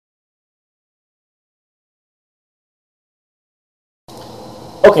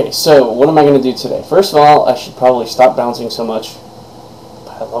Okay, so what am I going to do today? First of all, I should probably stop bouncing so much.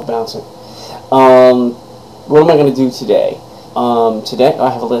 I love bouncing. What am I going to do today? Today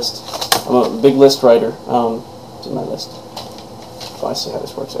I have a list. I'm a big list writer. It's in my list. Oh, I see how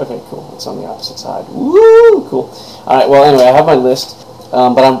this works. Okay, cool. It's on the opposite side. Woo! Cool. Alright, well, anyway, I have my list,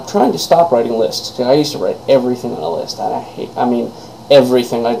 but I'm trying to stop writing lists. I used to write everything on a list, and I mean,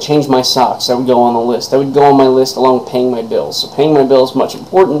 everything. I'd change my socks. That would go on the list. That would go on my list along with paying my bills. So paying my bills, much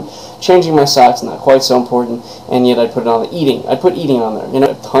important. Changing my socks, not quite so important. And yet I'd put it on the eating. I'd put eating on there. You know,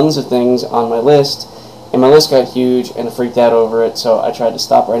 I have tons of things on my list, and my list got huge, and I freaked out over it, so I tried to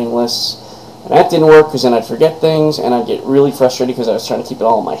stop writing lists. And that didn't work, because then I'd forget things, and I'd get really frustrated because I was trying to keep it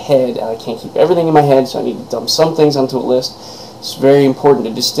all in my head, and I can't keep everything in my head, so I need to dump some things onto a list. It's very important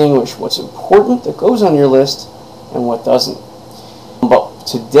to distinguish what's important that goes on your list and what doesn't. But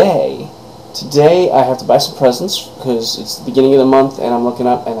today I have to buy some presents, because it's the beginning of the month, and I'm looking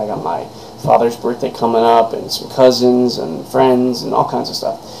up, and I got my father's birthday coming up, and some cousins, and friends, and all kinds of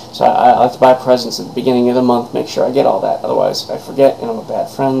stuff. So I like to buy presents at the beginning of the month, make sure I get all that. Otherwise, I forget, and I'm a bad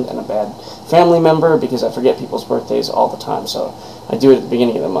friend and a bad family member because I forget people's birthdays all the time. So I do it at the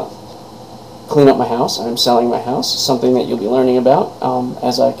beginning of the month. Clean up my house. I'm selling my house, something that you'll be learning about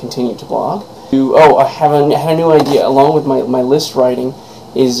as I continue to blog. I had a new idea along with my list writing.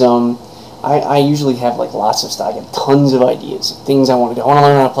 Is I usually have like lots of stuff. I get tons of ideas, things I want to do. I want to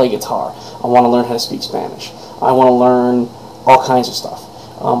learn how to play guitar. I want to learn how to speak Spanish. I want to learn all kinds of stuff.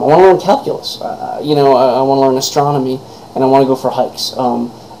 I want to learn calculus. I want to learn astronomy, and I want to go for hikes.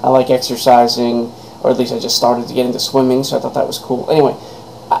 I like exercising, or at least I just started to get into swimming, so I thought that was cool. Anyway,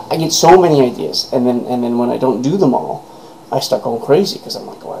 I get so many ideas, and then when I don't do them all, I start going crazy because I'm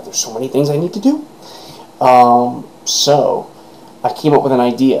like, wow, there's so many things I need to do. So I came up with an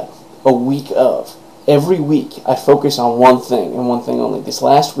idea. A week of. Every week I focus on one thing and one thing only. This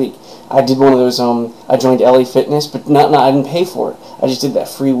last week I did one of those, I joined LA Fitness, but I didn't pay for it. I just did that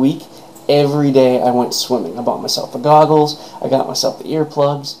free week. Every day I went swimming. I bought myself the goggles, I got myself the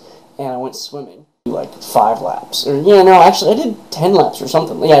earplugs, and I went swimming. Like 5 laps. Or, actually I did 10 laps or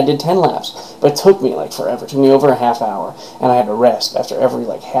something. Yeah, I did 10 laps. But it took me like forever. It took me over a half hour, and I had to rest after every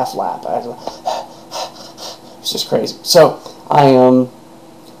like half lap. I had to, it's just crazy. So I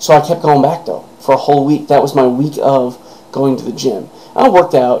kept going back though for a whole week. That was my week of going to the gym. I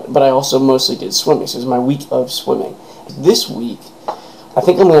worked out, but I also mostly did swimming. So it was my week of swimming. This week, I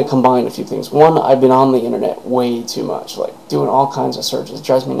think I'm going to combine a few things. One, I've been on the internet way too much, like doing all kinds of searches. It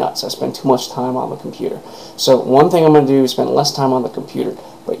drives me nuts. I spend too much time on the computer. So one thing I'm going to do is spend less time on the computer,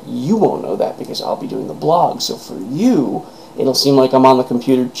 but you won't know that because I'll be doing the blog. So for you, it'll seem like I'm on the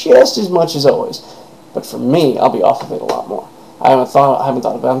computer just as much as always. But for me, I'll be off of it a lot more. I haven't thought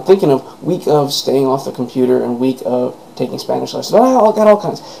of it. I'm thinking of week of staying off the computer and week of taking Spanish lessons. I got all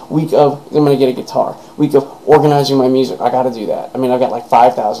kinds. Week of I'm going to get a guitar. Week of organizing my music. I got to do that. I mean, I've got like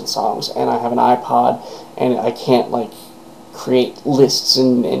 5,000 songs, and I have an iPod, and I can't like create lists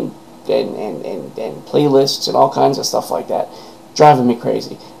and playlists and all kinds of stuff like that. Driving me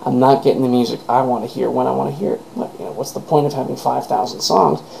crazy. I'm not getting the music I want to hear when I want to hear it. But, what's the point of having 5,000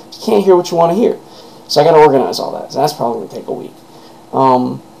 songs if you can't hear what you want to hear? So I got to organize all that. So that's probably going to take a week.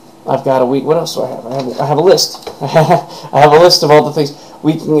 I've got a week. What else do I have? I have a list. I have a list of all the things.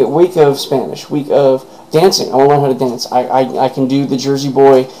 Week of Spanish. Week of dancing. I want to learn how to dance. I can do the Jersey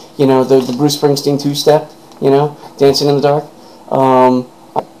Boy, the Bruce Springsteen two-step, dancing in the dark.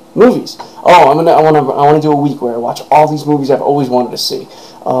 Movies. I want to do a week where I watch all these movies I've always wanted to see.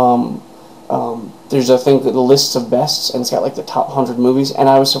 There's a thing, the lists of bests, and it's got like the top 100 movies, and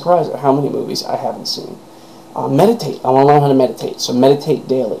I was surprised at how many movies I haven't seen. Meditate. I want to learn how to meditate, so meditate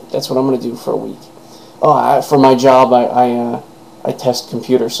daily. That's what I'm going to do for a week. For my job, I test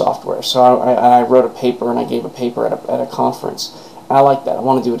computer software, so I wrote a paper, and I gave a paper at a conference. I like that. I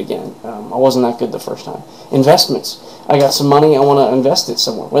want to do it again. I wasn't that good the first time. Investments. I got some money. I want to invest it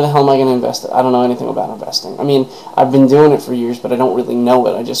somewhere. Where the hell am I going to invest it? I don't know anything about investing. I mean, I've been doing it for years, but I don't really know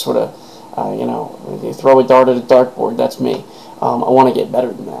it. I just sort of, you throw a dart at a dartboard. That's me. I want to get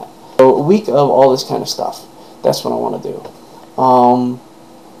better than that. So a week of all this kind of stuff. That's what I want to do.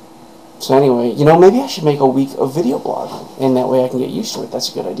 So anyway, maybe I should make a week of video blogging, and that way I can get used to it. That's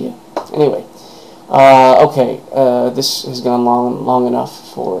a good idea. Anyway, okay, this has gone long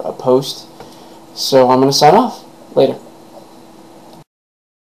enough for a post, so I'm going to sign off. Later.